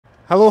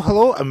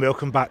Hello and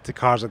welcome back to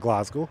Cars of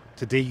Glasgow.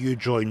 Today you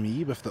join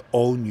me with the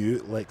all-new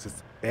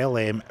Lexus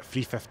LM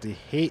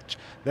 350H.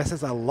 This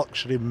is a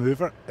luxury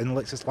mover in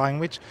Lexus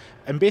language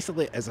and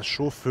basically is a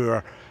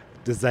chauffeur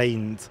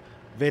designed,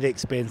 very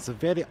expensive,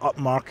 very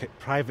upmarket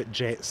private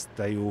jet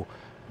style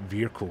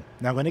vehicle.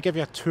 Now I'm going to give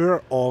you a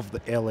tour of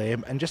the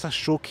LM and just a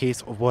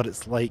showcase of what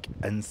it's like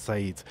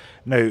inside.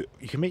 Now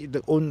you can make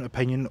your own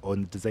opinion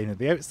on the design of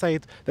the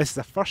outside. This is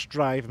the first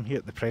drive. I'm here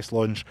at the press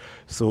launch,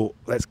 so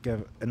let's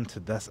get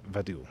into this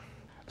video.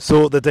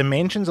 So the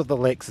dimensions of the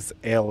Lexus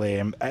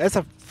LM, it is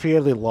a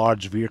fairly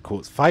large vehicle.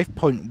 It's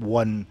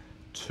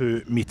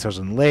 5.12 metres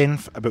in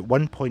length, about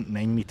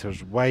 1.9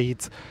 metres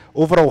wide.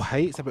 Overall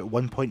height is about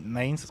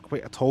 1.9, so it's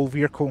quite a tall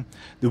vehicle.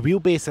 The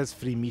wheelbase is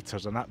 3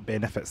 metres and that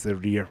benefits the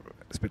rear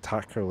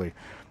spectacularly.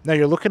 Now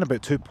you're looking at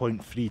about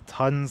 2.3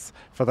 tonnes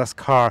for this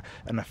car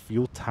and a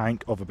fuel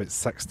tank of about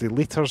 60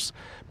 litres.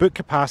 Boot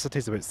capacity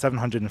is about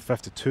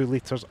 752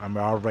 litres and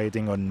we are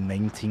riding on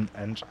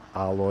 19-inch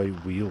alloy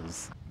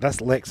wheels. This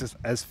Lexus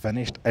is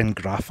finished in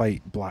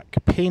graphite black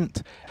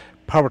paint,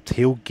 power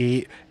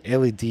tailgate,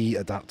 LED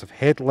adaptive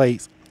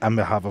headlights, and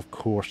we have of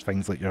course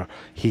things like your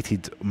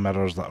heated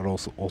mirrors that are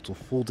also auto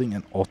folding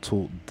and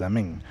auto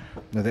dimming.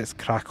 Now let's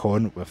crack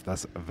on with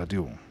this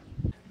video.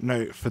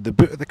 Now for the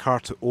boot of the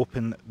car to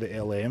open the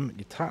LM,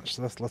 you attach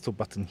this little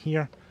button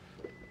here,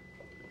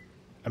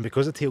 and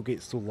because the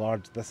tailgate's so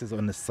large, this is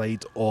on the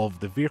side of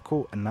the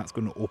vehicle and that's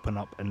going to open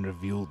up and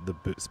reveal the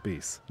boot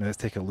space. Now let's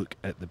take a look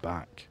at the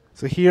back.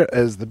 So here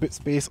is the boot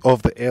space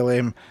of the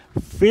LM,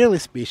 fairly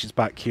spacious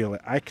back here.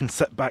 Like I can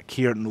sit back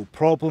here no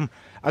problem.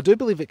 I do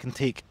believe it can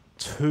take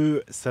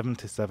two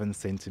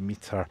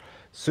 77cm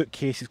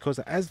suitcases because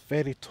it is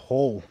very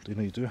tall. You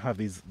know, you do have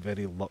these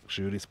very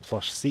luxurious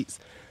plush seats.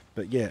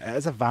 But yeah, it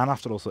is a van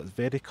after all, so it's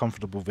very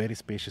comfortable, very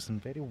spacious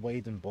and very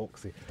wide and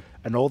boxy.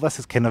 And all this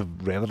is kind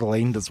of leather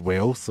lined as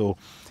well, so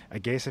I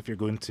guess if you're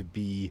going to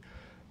be,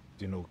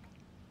 you know,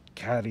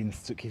 carrying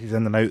suitcases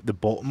in and out, the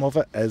bottom of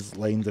it is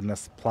lined in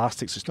this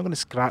plastic, so it's not going to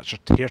scratch or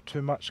tear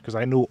too much, because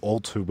I know all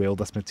too well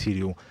this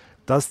material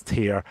does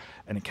tear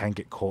and it can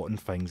get caught in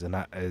things, and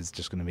that is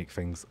just going to make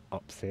things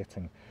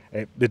upsetting.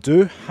 They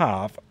do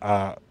have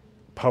a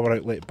power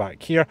outlet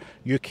back here,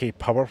 UK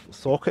power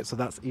socket, so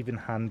that's even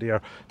handier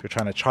if you're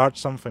trying to charge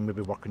something,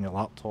 maybe work on your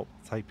laptop,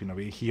 typing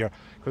away here,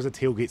 because the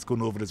tailgate's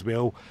going over as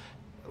well.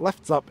 It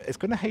lifts up, it's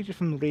going to hide you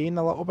from rain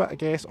a little bit I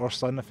guess, or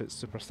sun if it's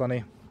super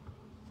sunny.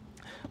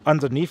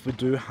 Underneath we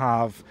do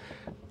have,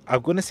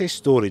 I'm going to say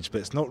storage,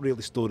 but it's not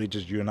really storage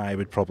as you and I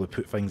would probably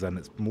put things in.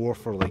 It's more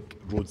for like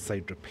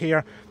roadside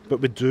repair, but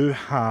we do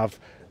have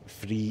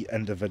 3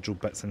 individual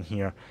bits in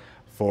here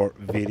for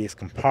various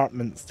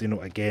compartments. You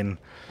know, again,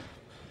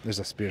 there's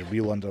a spare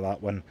wheel under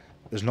that one.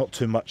 There's not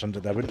too much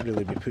under there. I wouldn't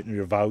really be putting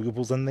your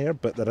valuables in there,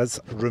 but there is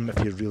room if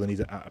you really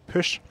need it at a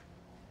push.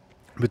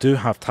 We do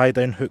have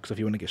tie-down hooks if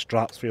you want to get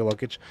straps for your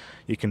luggage.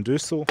 You can do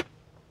so.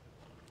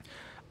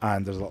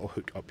 And there's a little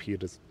hook up here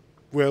as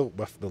well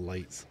with the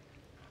lights.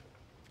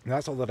 And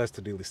that's all there is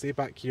to really say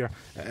back here.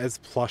 It is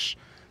plush.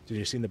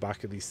 You've seen the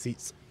back of these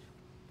seats.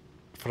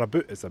 For a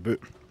boot, it's a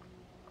boot.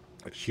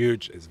 It's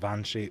huge, it's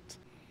van shaped.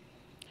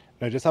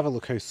 Now just have a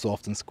look how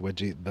soft and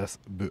squidgy this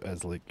boot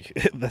is. Like,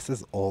 this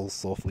is all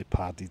softly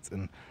padded,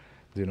 and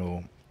you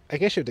know, I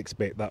guess you'd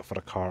expect that for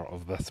a car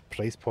of this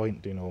price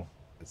point. You know,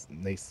 it's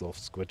nice, soft,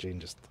 squidgy, and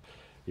just,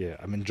 yeah,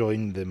 I'm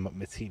enjoying the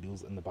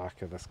materials in the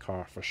back of this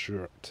car for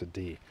sure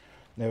today.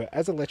 Now it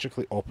is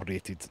electrically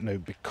operated. Now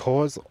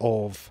because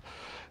of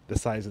the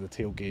size of the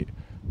tailgate,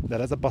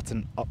 there is a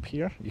button up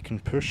here you can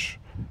push,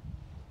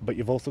 but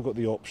you've also got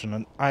the option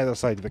on either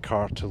side of the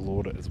car to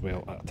lower it as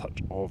well at a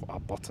touch of a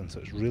button,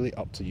 so it's really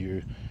up to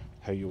you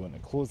how you want to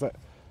close it.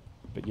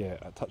 But yeah,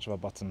 at a touch of a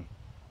button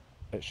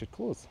it should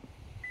close.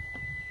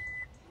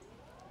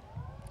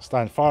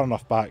 Stand far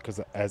enough back because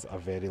it is a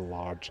very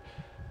large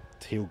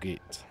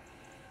tailgate.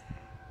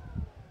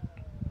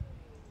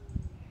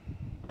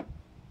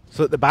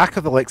 So at the back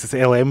of the Lexus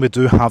LM we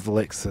do have the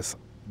Lexus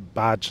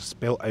badge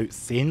spelled out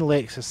saying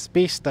Lexus,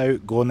 spaced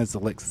out, going as the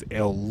Lexus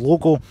L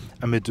logo,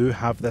 and we do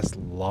have this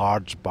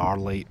large bar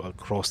light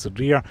across the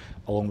rear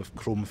along with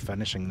chrome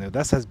finishing. Now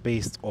this is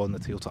based on the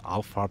Toyota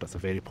Alphard. It's a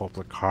very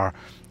popular car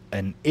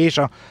in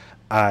Asia,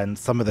 and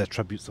some of the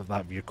attributes of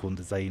that vehicle and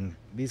design,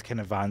 these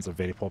kind of vans are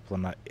very popular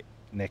in that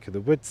neck of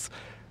the woods,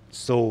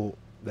 so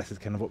this is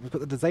kind of what we've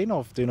got the design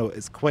of. You know,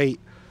 it's quite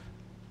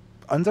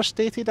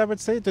understated, I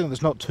would say. You know,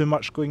 there's not too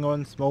much going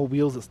on, small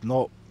wheels, it's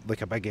not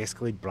like a big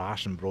Escalade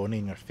brash and brawny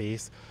in your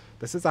face.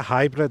 This is a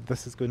hybrid.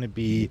 This is going to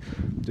be,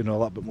 you know, a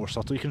little bit more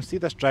subtle. You can see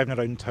this driving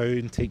around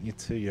town, taking you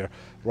to your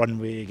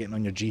runway, getting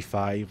on your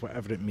G5,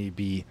 whatever it may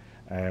be.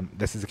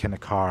 This is the kind of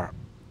car,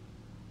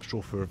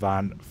 chauffeur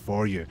van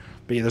for you.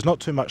 But yeah, there's not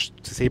too much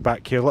to say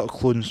back here. A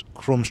little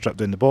chrome strip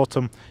down the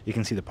bottom. You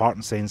can see the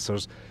parking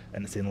sensors,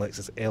 and it's in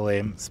Lexus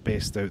LM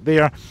spaced out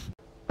there.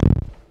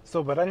 So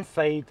we're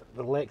inside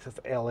the Lexus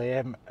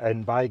LM,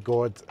 and by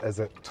God is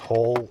it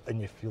tall, and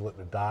you feel like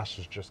the dash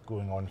is just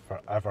going on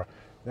forever.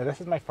 Now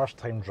this is my first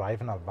time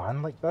driving a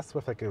van like this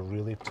with like a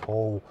really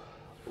tall,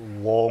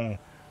 long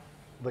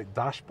like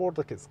dashboard,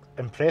 like it's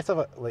impressive.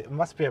 Like it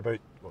must be about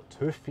what,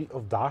 2 feet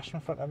of dash in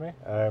front of me.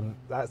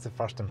 That's the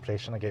first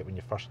impression I get when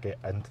you first get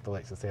into the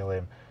Lexus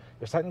LM.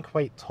 You're sitting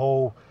quite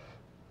tall.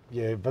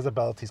 Yeah,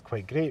 visibility is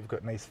quite great. We've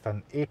got nice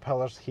thin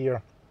A-pillars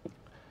here.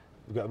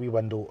 We've got a wee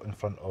window in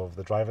front of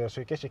the driver,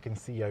 so I guess you can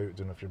see out. I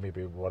don't know if you're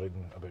maybe worried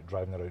about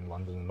driving around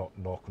London and not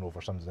knocking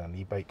over somebody on an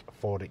e-bike,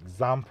 for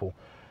example.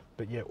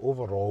 But yeah,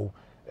 overall,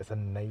 it's a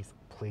nice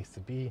place to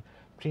be.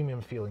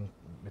 Premium feeling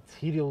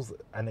materials,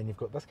 and then you've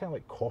got this kind of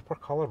like copper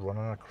colour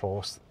running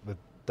across the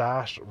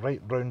dash,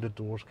 right round the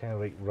doors, kind of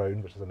right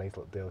round, which is a nice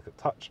little delicate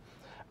touch.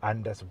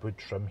 And this wood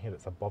trim here,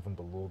 it's above and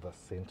below this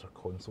centre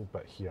console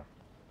bit here.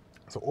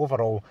 So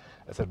overall,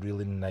 it's a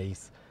really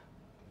nice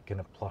kind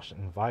of plush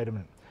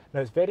environment. Now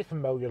it's very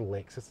familiar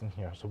Lexus in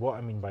here. So what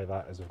I mean by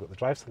that is we've got the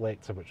drive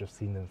selector, which we've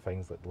seen in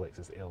things like the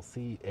Lexus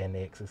LC,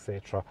 NX,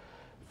 etc.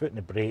 Foot in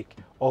the brake,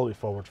 all the way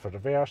forward for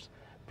reverse,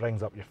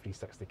 brings up your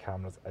 360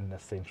 cameras in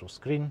this central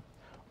screen,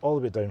 all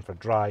the way down for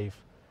drive,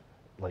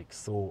 like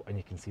so, and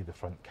you can see the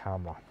front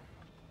camera.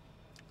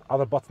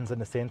 Other buttons in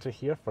the centre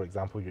here, for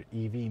example, your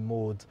EV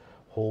mode,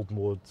 hold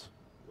mode,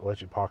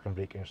 electric park and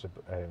brake,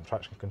 and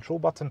traction control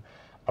button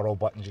are all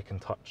buttons you can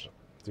touch.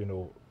 You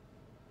know,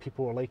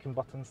 people are liking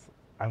buttons.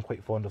 I'm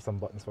quite fond of some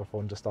buttons for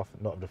fond of stuff,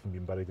 not everything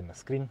being buried in the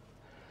screen.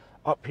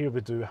 Up here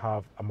we do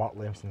have a Mark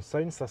Levinson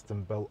sound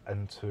system built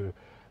into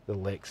the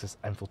Lexus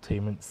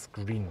infotainment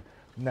screen.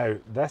 Now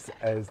this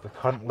is the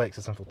current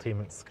Lexus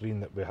infotainment screen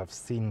that we have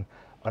seen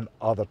on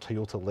other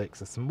Toyota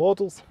Lexus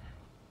models.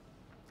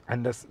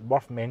 And this,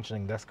 worth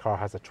mentioning, this car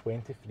has a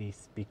 23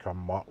 speaker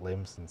Mark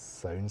Levinson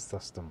sound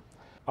system.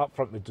 Up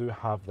front we do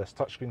have this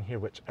touchscreen here,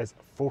 which is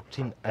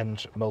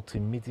 14-inch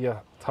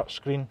multimedia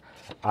touchscreen,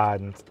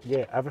 and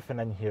yeah, everything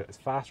in here is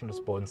fast and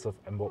responsive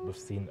in what we've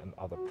seen in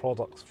other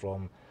products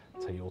from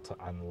Toyota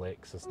and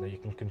Lexus. Now you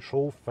can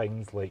control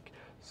things like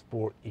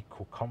Sport,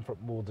 Eco, Comfort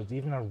mode. There's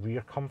even a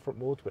rear comfort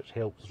mode which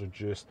helps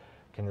reduce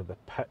kind of the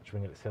pitch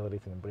when you're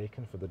accelerating and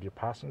braking for the rear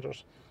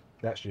passengers.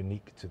 That's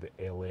unique to the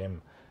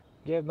LM.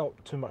 Yeah, not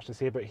too much to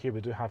say about here.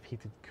 We do have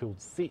heated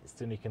cooled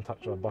seats, and you can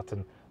touch a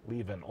button,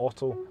 leave it in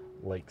auto,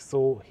 like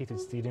so. Heated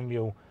steering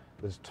wheel,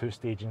 there's 2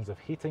 stages of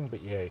heating,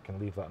 but yeah, you can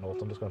leave that in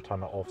auto. I'm just going to turn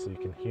that off so you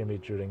can hear me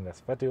during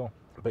this video.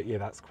 But yeah,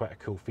 that's quite a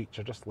cool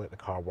feature, just let the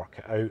car work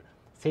it out.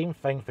 Same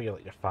thing for your,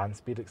 like your fan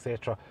speed,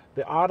 etc.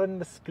 They are in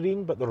the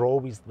screen, but they're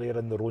always there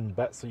in their own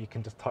bit, so you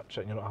can just touch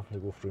it and you're not having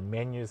to go through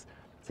menus.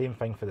 Same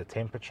thing for the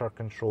temperature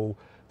control.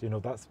 You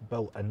know, that's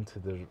built into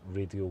the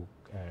radial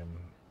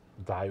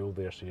dial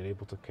there, so you're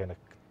able to kind of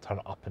turn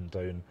it up and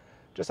down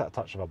just at a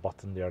touch of a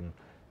button there, and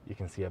you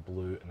can see a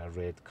blue and a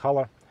red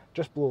colour.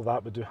 Just below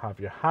that we do have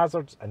your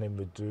hazards, and then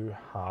we do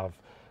have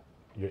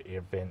your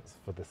air vents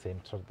for the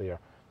centre there.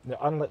 Now,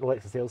 unlike the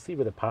Lexus LC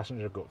where the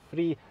passenger got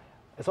 3,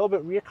 it's all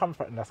about rear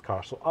comfort in this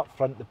car. So up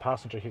front the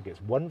passenger here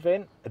gets 1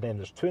 vent, and then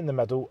there's 2 in the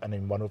middle, and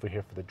then 1 over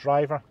here for the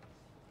driver.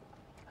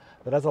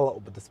 There is a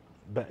little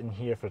bit in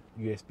here for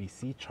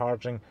USB-C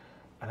charging,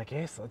 and I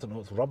guess, I don't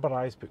know, it's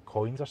rubberized, put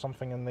coins or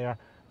something in there.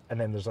 And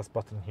then there's this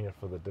button here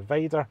for the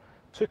divider,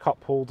 2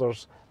 cup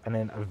holders, and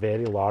then a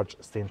very large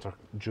centre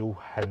dual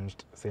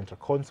hinged centre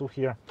console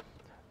here.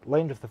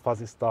 Lined with the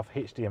fuzzy stuff,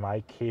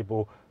 HDMI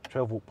cable,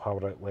 12-volt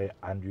power outlet,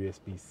 and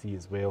USB-C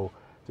as well.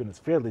 So it's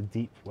fairly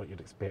deep, what you'd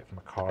expect from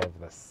a car of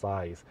this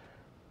size.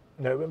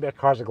 Now it wouldn't be a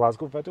Cars of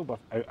Glasgow video, but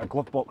a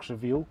glove box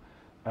reveal,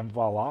 and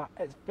voila,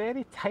 it's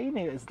very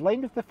tiny. It's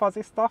lined with the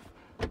fuzzy stuff.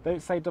 The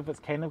outside of it's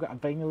kind of got a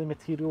vinyl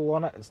material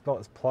on it. It's not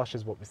as plush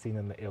as what we've seen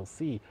in the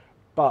LC,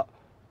 but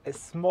it's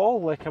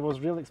small. Like, I was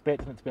really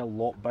expecting it to be a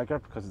lot bigger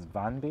because it's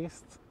van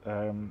based,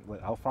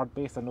 like Alphard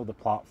based. I know the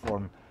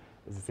platform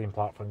is the same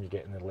platform you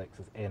get in the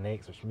Lexus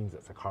NX, which means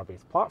it's a car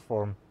based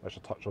platform, which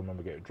I'll touch on when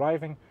we get out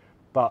driving.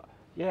 But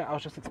yeah, I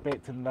was just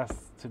expecting this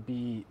to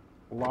be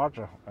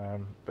larger,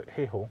 but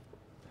hey ho.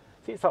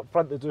 Seats up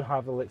front, they do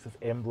have the Lexus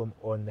emblem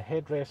on the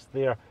headrest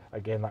there.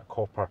 Again, that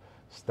copper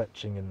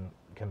stitching and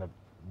kind of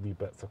wee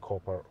bits of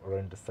copper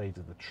around the side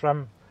of the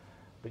trim.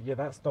 But yeah,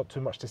 that's not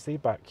too much to say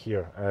back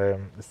here.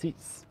 The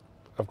seats,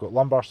 I've got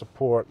lumbar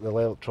support, the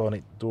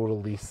electronic door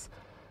release,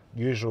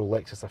 usual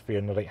Lexus affair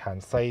on the right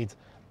hand side.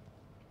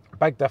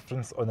 Big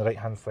difference on the right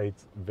hand side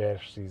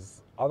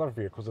versus other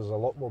vehicles, there's a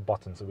lot more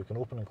buttons, so we can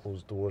open and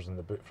close doors in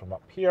the boot from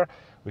up here.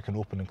 We can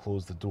open and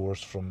close the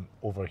doors from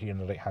over here on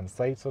the right hand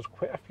side. So there's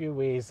quite a few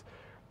ways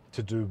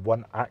to do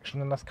one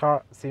action in this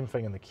car. Same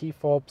thing in the key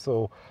fob.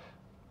 So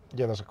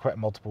yeah, there's quite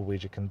multiple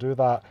ways you can do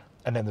that.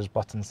 And then there's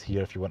buttons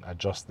here if you want to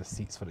adjust the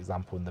seats, for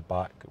example, in the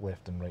back,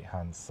 left and right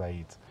hand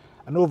side.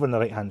 And over on the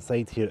right hand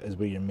side here is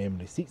where your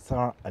memory seats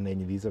are, and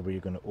then these are where you're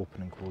going to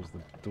open and close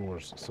the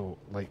doors. So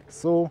like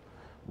so,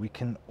 we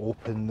can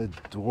open the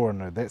door.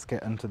 Now let's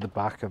get into the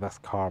back of this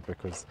car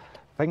because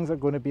things are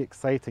going to be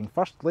exciting.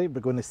 Firstly,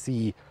 we're going to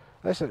see,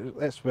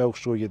 let's well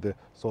show you the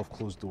soft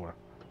close door.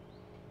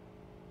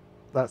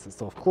 That's the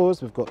soft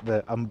close. We've got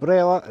the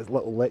umbrella, it's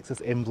little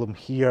Lexus emblem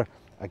here,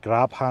 a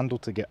grab handle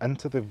to get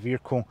into the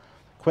vehicle.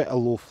 Quite a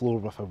low floor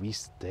with a wee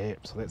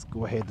step, so let's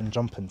go ahead and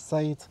jump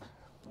inside.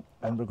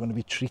 and we're going to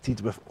be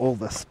treated with all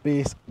this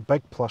space,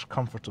 big plush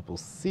comfortable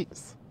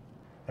seats.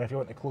 And if you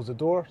want to close the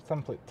door,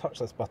 simply touch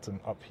this button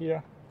up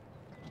here,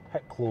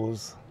 hit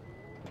close,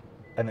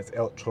 and it's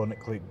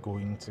electronically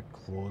going to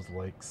close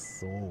like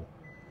so.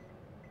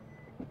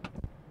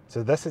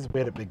 So this is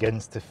where it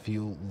begins to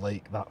feel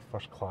like that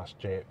first class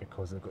jet,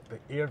 because they've got the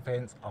air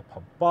vents up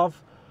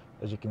above,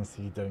 as you can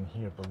see down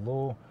here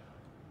below,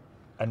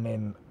 and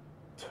then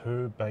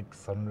two big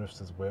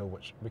sunroofs as well,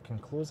 which we can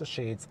close the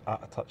shades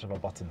at a touch of a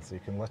button. So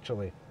you can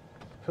literally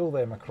pull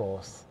them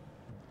across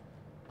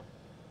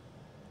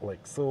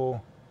like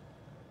so,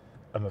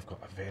 and we've got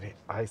a very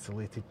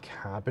isolated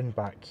cabin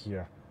back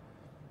here.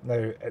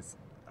 Now it's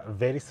a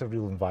very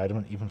surreal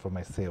environment even for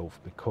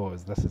myself,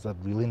 because this is a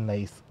really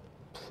nice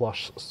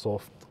plush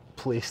soft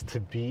place to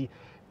be,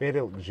 very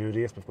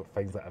luxurious. We've got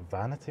things like a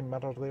vanity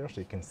mirror there,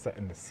 so you can sit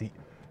in the seat,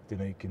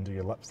 you can do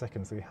your lipstick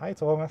and say hi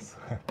Thomas.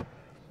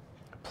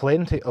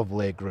 Plenty of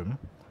leg room.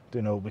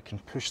 We can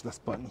push this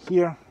button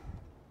here,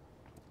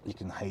 you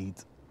can hide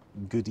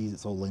goodies,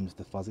 it's all lined with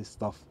the fuzzy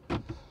stuff.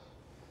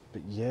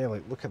 But yeah,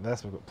 like look at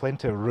this, we've got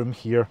plenty of room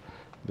here.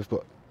 We've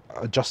got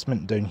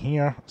adjustment down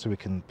here, so we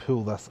can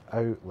pull this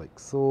out like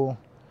so.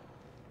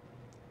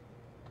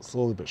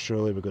 Slowly but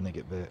surely we're going to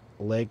get the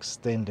legs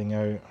standing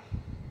out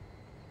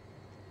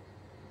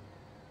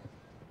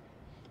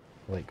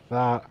like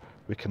that.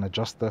 We can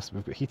adjust this.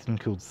 We've got heated and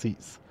cooled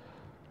seats,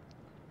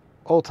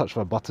 all touch of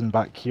a button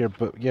back here.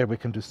 But yeah, we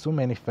can do so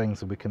many things.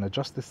 So we can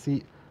adjust the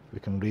seat, we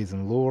can raise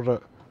and lower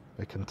it,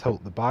 we can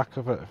tilt the back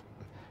of it,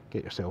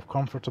 get yourself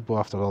comfortable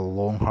after a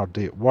long hard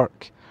day at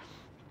work.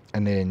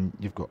 And then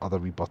you've got other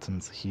wee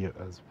buttons here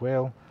as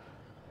well,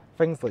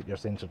 things like your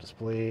center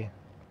display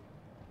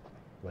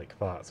like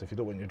that. So if you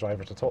don't want your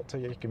driver to talk to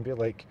you, you can be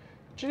like,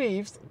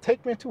 Jeeves,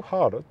 take me to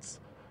Harrods,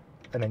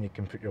 and then you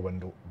can put your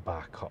window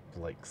back up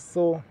like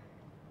so.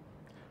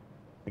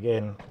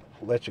 Again,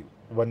 electric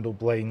window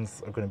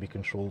blinds are going to be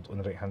controlled on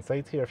the right hand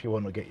side here if you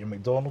want to get your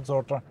McDonald's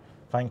order.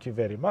 Thank you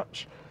very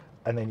much.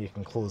 And then you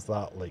can close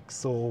that like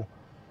so,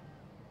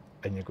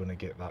 and you're going to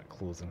get that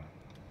closing.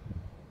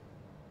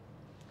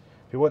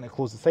 If you want to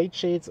close the side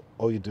shades,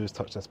 all you do is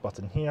touch this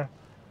button here,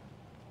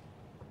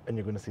 and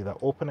you're going to see that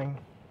opening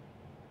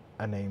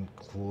and then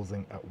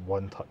closing at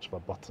one touch of a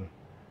button.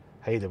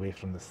 Hide away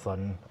from the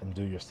sun and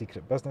do your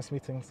secret business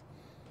meetings.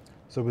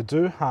 So we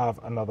do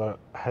have another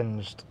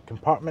hinged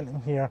compartment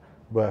in here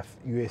with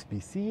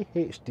USB-C,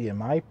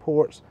 HDMI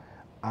ports,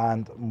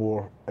 and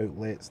more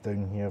outlets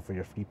down here for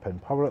your 3-pin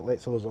power outlet.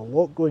 So there's a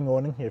lot going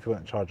on in here if you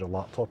want to charge your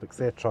laptop,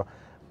 etc.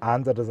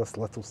 And there is this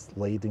little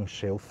sliding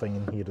shelf thing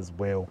in here as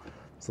well.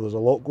 So there's a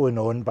lot going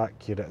on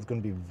back here. It's going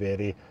to be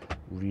very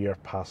rear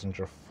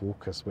passenger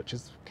focused, which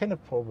is kind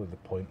of probably the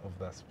point of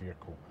this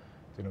vehicle.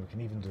 We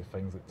can even do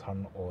things like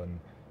turn on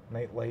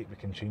night light, we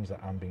can change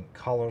the ambient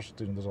colours.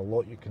 There's a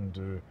lot you can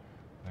do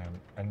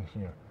in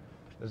here.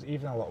 There's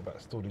even a little bit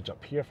of storage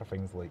up here for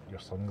things like your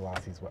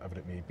sunglasses, whatever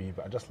it may be.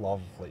 But I just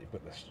love, like, you've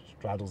got the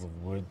straddles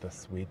of wood,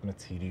 this suede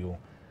material,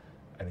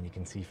 and then you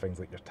can see things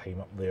like your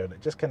time up there, and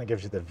it just kind of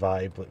gives you the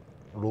vibe, like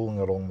rolling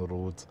along the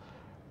road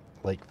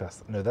like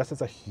this. Now this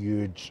is a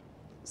huge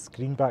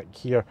screen back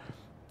here.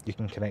 You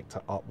can connect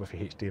it up with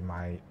your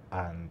HDMI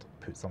and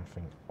put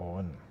something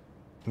on.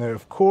 Now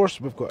of course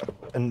we've got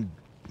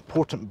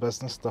important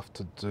business stuff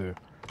to do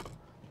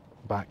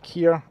back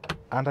here,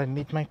 and I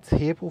need my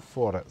table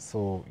for it.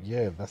 So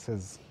yeah, this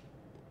is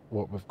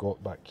what we've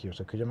got back here.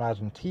 So could you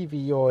imagine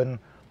TV on?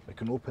 We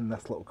can open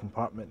this little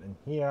compartment in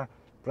here,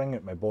 bring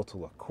out my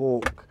bottle of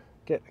Coke,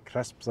 get the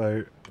crisps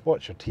out,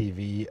 watch your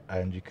TV,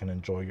 and you can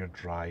enjoy your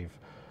drive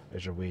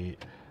as your way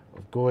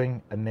of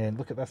going. And then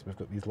look at this, we've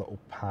got these little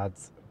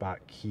pads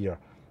back here.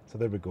 So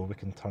there we go, we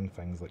can turn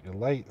things like your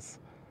lights.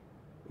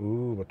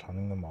 Ooh, we're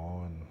turning them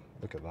on.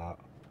 Look at that.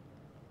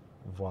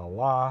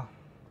 Voila.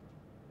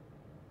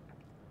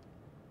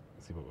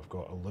 Let's see what we've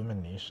got.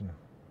 Illumination.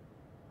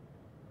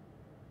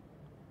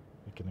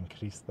 We can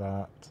increase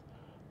that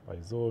by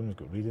zone. We've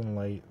got reading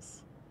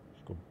lights.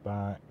 Go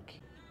back.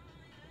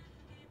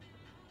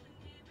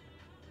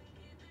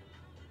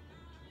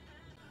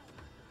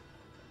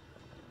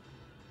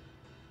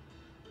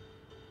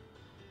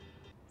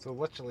 So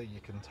literally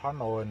you can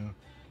turn on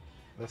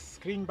this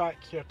screen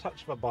back here,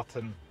 touch of a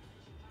button,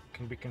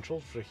 can be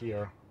controlled through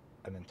here,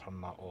 and then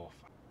turn that off.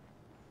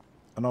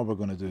 And all we're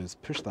going to do is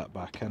push that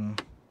back in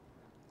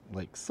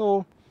like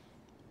so,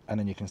 and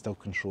then you can still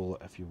control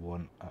it if you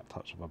want at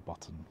touch of a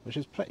button, which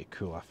is pretty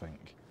cool, I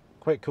think.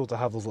 Quite cool to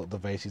have those little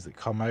devices that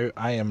come out.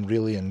 I am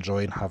really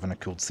enjoying having a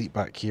cooled seat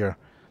back here.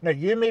 Now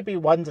you may be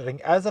wondering,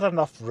 is there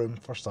enough room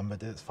for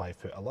somebody that's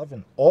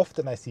 5'11"?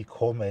 Often I see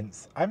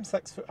comments, I'm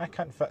 6 foot, I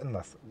can't fit in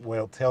this.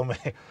 Well, tell me,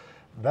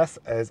 this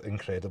is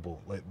incredible.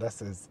 Like,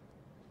 this is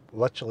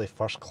literally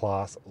first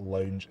class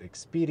lounge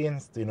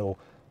experience. You know,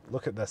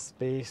 look at this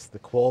space, the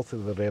quality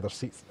of the leather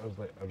seats is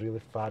like a really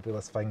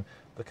fabulous thing.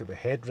 Look at the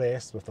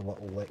headrests with the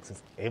little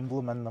Lexus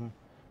emblem in them.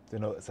 You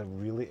know, it's a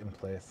really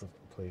impressive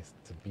place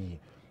to be.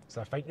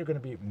 So I think you're going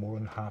to be more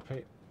than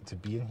happy to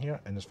be in here.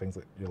 And there's things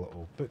like your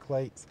little book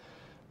lights.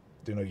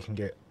 You know, you can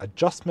get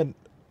adjustment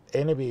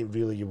any way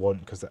really you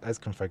want, because it is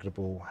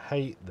configurable: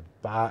 height, the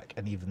back,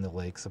 and even the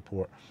leg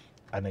support.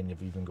 And then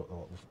you've even got a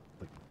little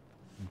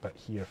bit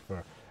here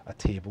for a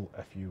table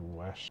if you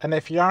wish. And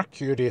if you are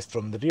curious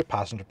from the rear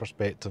passenger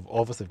perspective,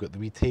 obviously we've got the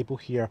wee table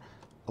here,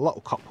 a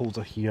little cup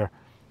holder here,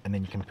 and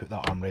then you can put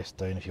that armrest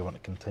down if you want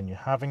to continue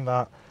having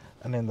that.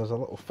 And then there's a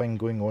little thing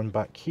going on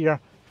back here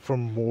for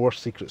more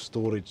secret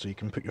storage, so you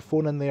can put your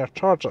phone in there,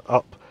 charge it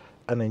up,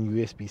 and then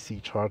USB-C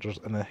chargers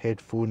and a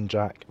headphone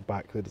jack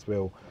back there as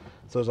well.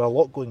 So there's a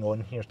lot going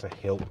on here to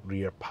help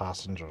rear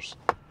passengers.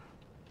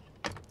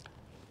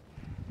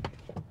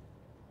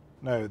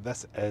 Now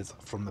this is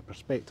from the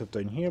perspective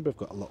down here. We've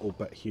got a little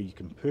bit here you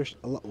can push,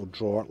 a little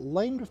drawer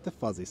lined with the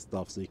fuzzy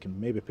stuff, so you can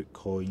maybe put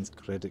coins,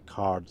 credit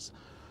cards,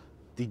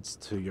 deeds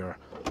to your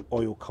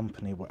oil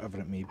company, whatever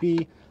it may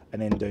be.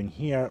 And then down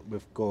here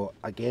we've got,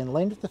 again,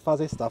 lined with the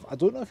fuzzy stuff. I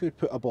don't know if you'd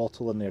put a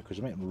bottle in there because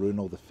you might ruin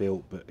all the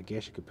felt, but I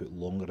guess you could put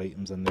longer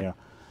items in there,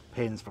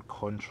 pens for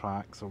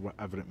contracts or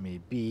whatever it may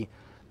be.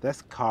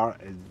 This car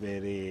is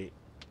very,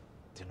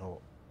 you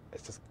know,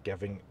 it's just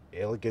giving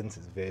elegance,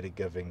 it's very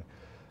giving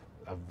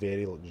a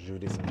very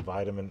luxurious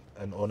environment,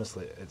 and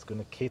honestly it's going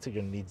to cater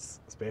your needs,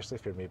 especially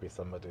if you're maybe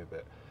somebody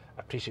that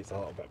appreciates a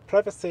little bit of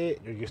privacy,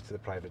 you're used to the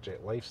private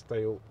jet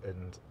lifestyle,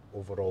 and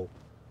overall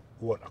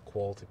want a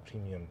quality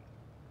premium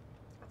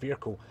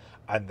vehicle.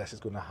 And this is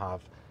going to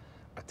have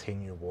a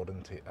 10-year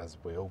warranty as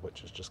well,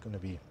 which is just going to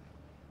be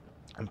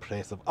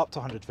impressive, up to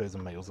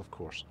 100,000 miles of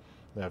course.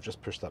 Now I've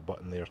just pushed that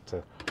button there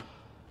to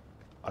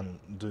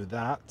undo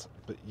that,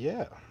 but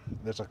yeah,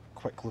 there's a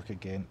quick look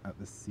again at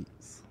the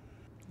seats.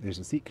 There's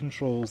the seat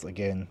controls.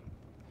 Again,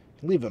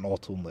 leave it in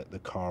auto and let the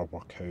car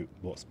work out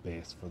what's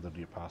best for the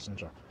rear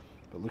passenger.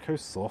 But look how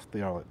soft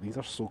they are. Like, these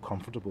are so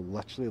comfortable,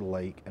 literally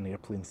like an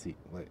airplane seat.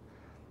 Like,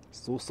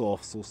 so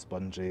soft, so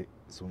spongy,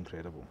 so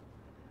incredible.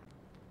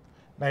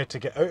 Now to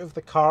get out of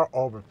the car,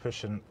 all we're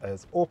pushing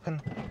is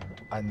open,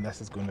 and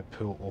this is going to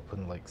pull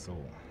open like so.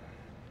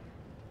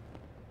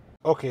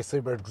 Okay,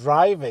 so we're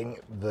driving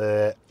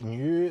the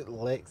new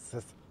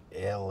Lexus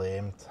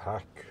LM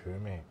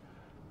Takumi.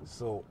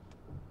 So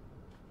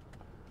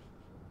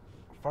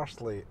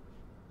firstly,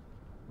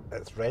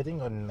 it's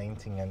riding on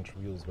 19-inch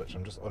wheels, which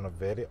I'm just on a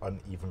very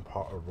uneven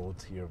part of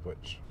roads here,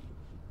 which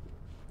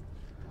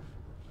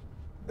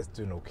is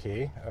doing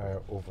okay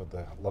over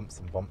the lumps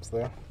and bumps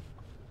there.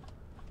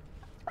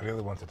 I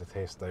really wanted to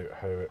test out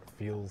how it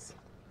feels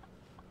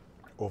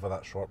over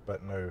that short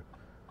bit. Now,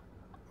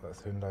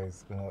 this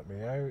Hyundai's going to let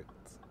me out.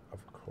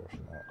 Of course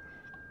not.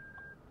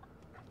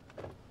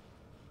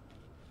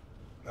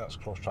 That's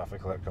cross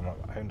traffic alert coming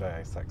up,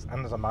 Hyundai i6,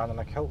 and there's a man in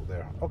a kilt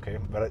there. Okay,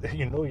 but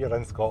you know you're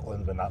in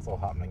Scotland when that's all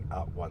happening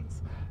at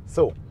once.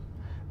 So,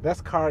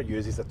 this car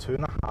uses a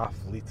 2.5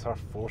 litre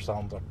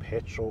 4-cylinder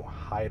petrol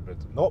hybrid,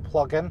 not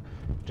plug-in,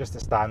 just a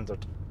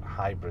standard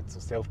hybrid, so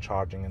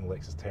self-charging in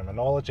Lexus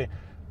terminology.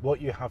 What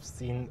you have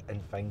seen in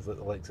things like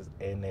the Lexus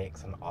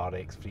NX and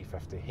RX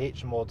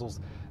 350h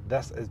models,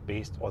 this is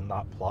based on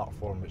that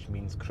platform, which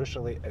means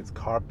crucially it's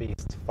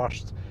car-based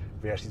first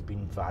versus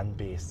being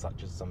van-based,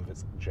 such as some of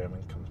its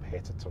German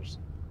competitors.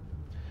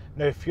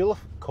 Now, fuel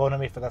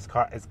economy for this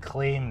car is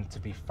claimed to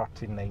be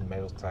 39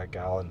 miles to a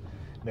gallon.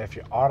 Now, if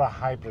you are a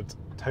hybrid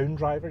town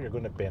driver, you're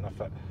going to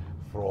benefit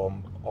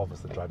from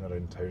obviously driving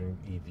around town.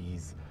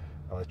 EVs,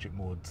 electric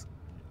modes,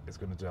 is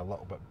going to do a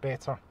little bit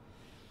better.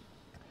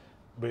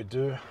 We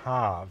do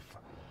have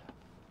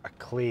a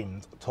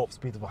claimed top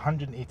speed of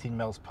 118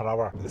 miles per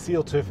hour. The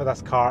CO2 for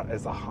this car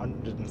is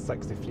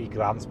 163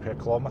 grams per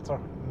kilometre.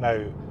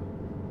 Now,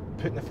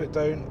 putting the foot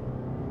down,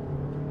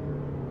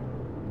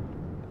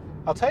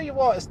 I'll tell you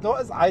what, it's not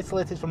as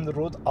isolated from the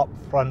road up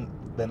front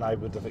than I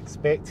would have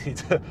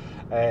expected.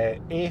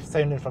 A,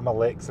 sounding from a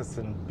Lexus,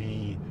 and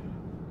B,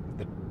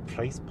 the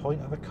price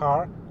point of the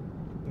car.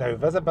 Now,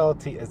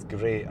 visibility is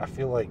great. I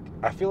feel like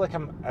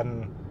I'm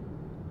in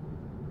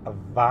a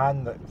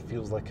van that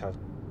feels like a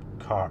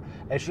car.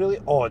 It's really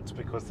odd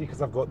because, see,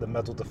 because I've got the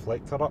middle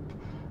deflector up,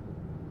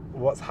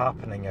 what's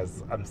happening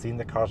is I'm seeing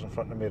the cars in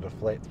front of me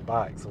reflect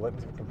back. So let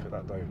me see if I can put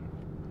that down.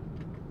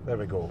 There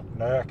we go.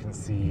 Now I can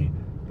see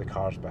the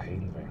cars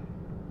behind me.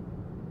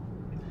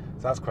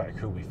 So that's quite a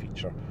cool wee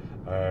feature.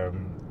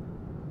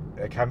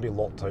 It can be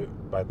locked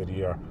out by the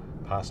rear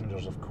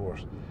passengers, of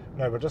course.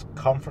 Now we're just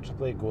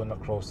comfortably going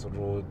across the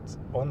road,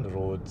 on the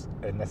road,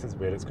 and this is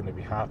where it's going to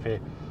be happy.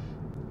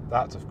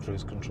 That's of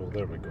cruise control.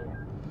 There we go.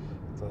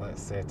 So let's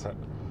set it.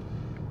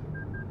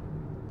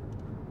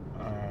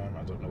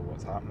 I don't know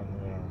what's happening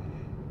there.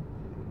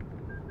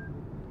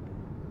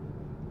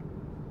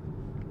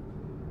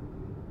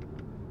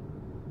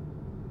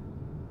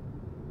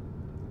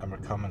 And we're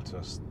coming to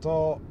a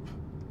stop.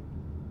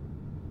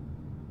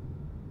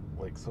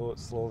 Like so,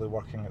 it's slowly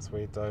working its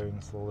way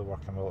down, slowly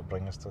working will it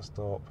bring us to a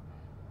stop.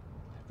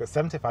 We've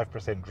got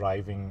 75%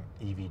 driving,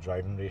 EV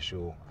driving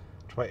ratio,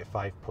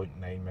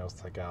 25.9 miles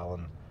to a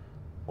gallon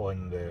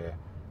on the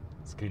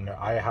screen. Now,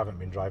 I haven't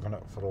been driving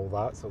it for all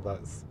that, so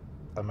that's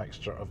a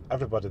mixture of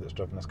everybody that's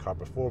driven this car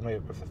before me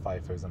with the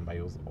 5,000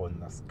 miles on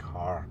this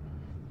car.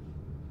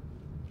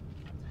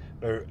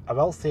 Now, I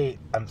will say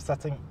I'm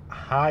sitting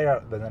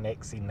higher than an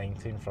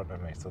XC90 in front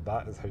of me, so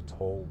that is how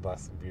tall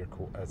this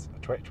vehicle is. A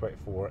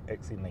 2024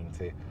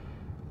 XC90,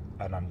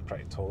 and I'm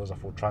pretty tall. There's a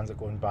Ford Transit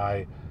going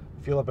by.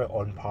 Feel a bit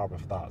on par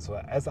with that, so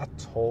it is a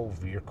tall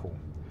vehicle.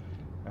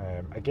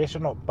 I guess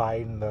you're not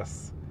buying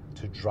this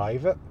to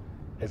drive it,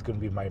 is going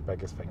to be my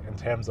biggest thing. In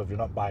terms of, you're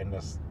not buying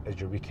this as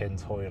your weekend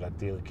toy or a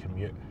daily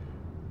commute.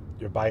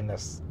 You're buying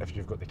this, if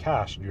you've got the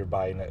cash, you're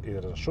buying it either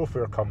as a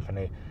chauffeur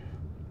company,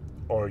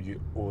 or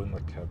you own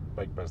like a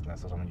big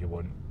business or something, you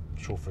want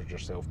chauffeurs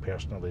yourself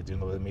personally. Do you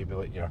know, maybe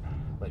like your,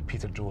 like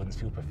Peter Jones,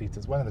 Fuel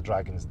Pafitas, one of the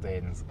Dragon's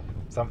Dens,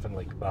 something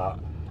like that.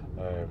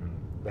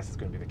 This is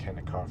going to be the kind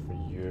of car for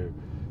you.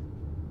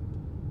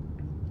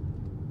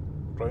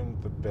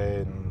 Round the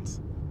bend,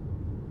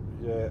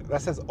 yeah,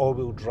 this is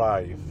all-wheel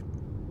drive,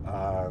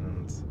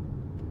 and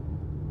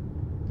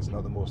it's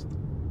not the most,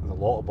 there's a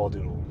lot of body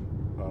roll,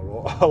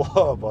 a lot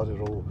of body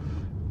roll,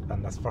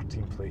 and this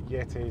 13-plate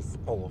Yeti's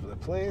all over the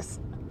place.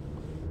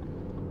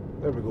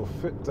 There we go,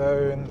 foot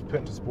down,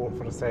 put into sport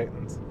for a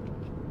second,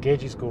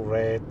 gauges go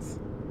red.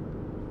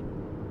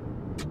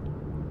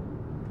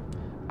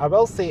 I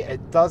will say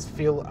it does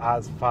feel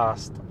as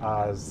fast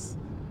as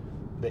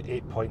the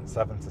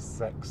 8.7 to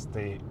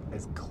 60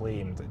 is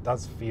claimed. It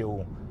does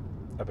feel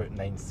about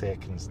 9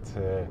 seconds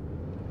to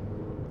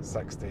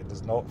 60. It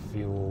does not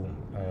feel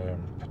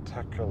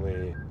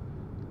particularly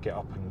get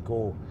up and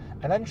go.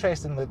 And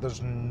interestingly,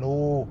 there's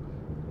no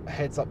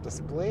heads-up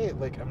display.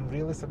 Like, I'm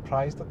really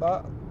surprised at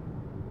that.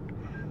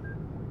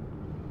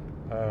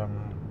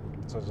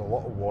 So there's a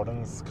lot of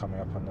warnings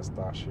coming up on this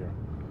dash here.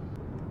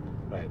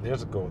 Right,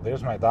 there's a go.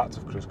 There's my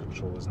adaptive cruise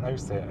control. It's now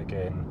set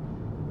again.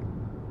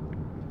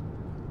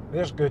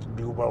 There's good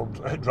real world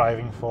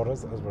driving for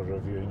us as we're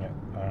reviewing it.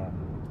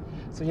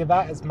 So yeah,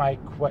 that is my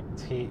quick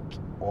take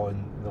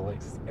on the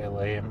Lexus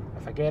LM.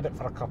 If I get it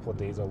for a couple of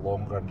days or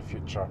longer in the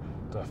future,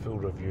 do a full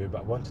review,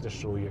 but I wanted to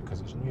show you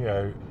because it's new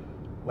out,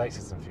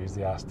 Lexus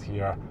enthusiast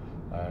here,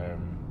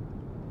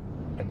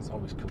 and it's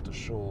always cool to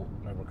show.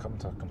 Now we're coming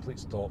to a complete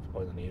stop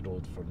on an A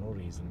road for no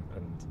reason,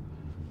 and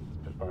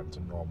put back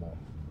to normal.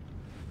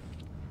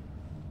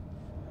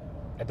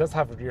 It does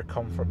have a rear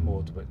comfort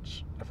mode,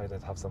 which if I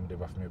did have somebody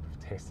with me, we'd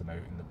be testing out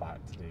in the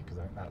back today, because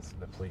I think that's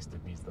the place to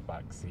be, is the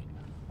back seat.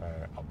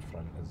 Up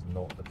front is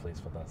not the place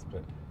for this,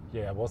 but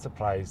yeah, I was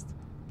surprised,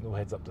 no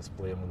heads-up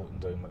display and looking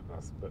down like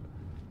this, but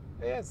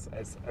yeah,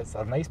 it's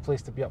a nice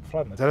place to be up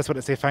front. So I just want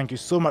to say thank you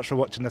so much for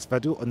watching this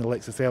video on the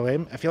Lexus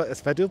LM. If you like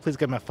this video, please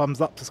give me a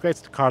thumbs up, subscribe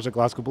to Cars of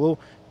Glasgow below,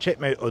 check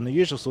me out on the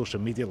usual social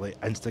media like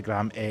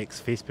Instagram,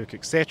 X, Facebook,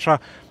 etc.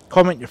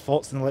 Comment your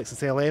thoughts on the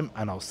Lexus LM,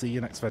 and I'll see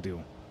you next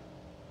video.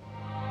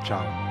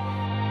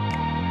 Ciao.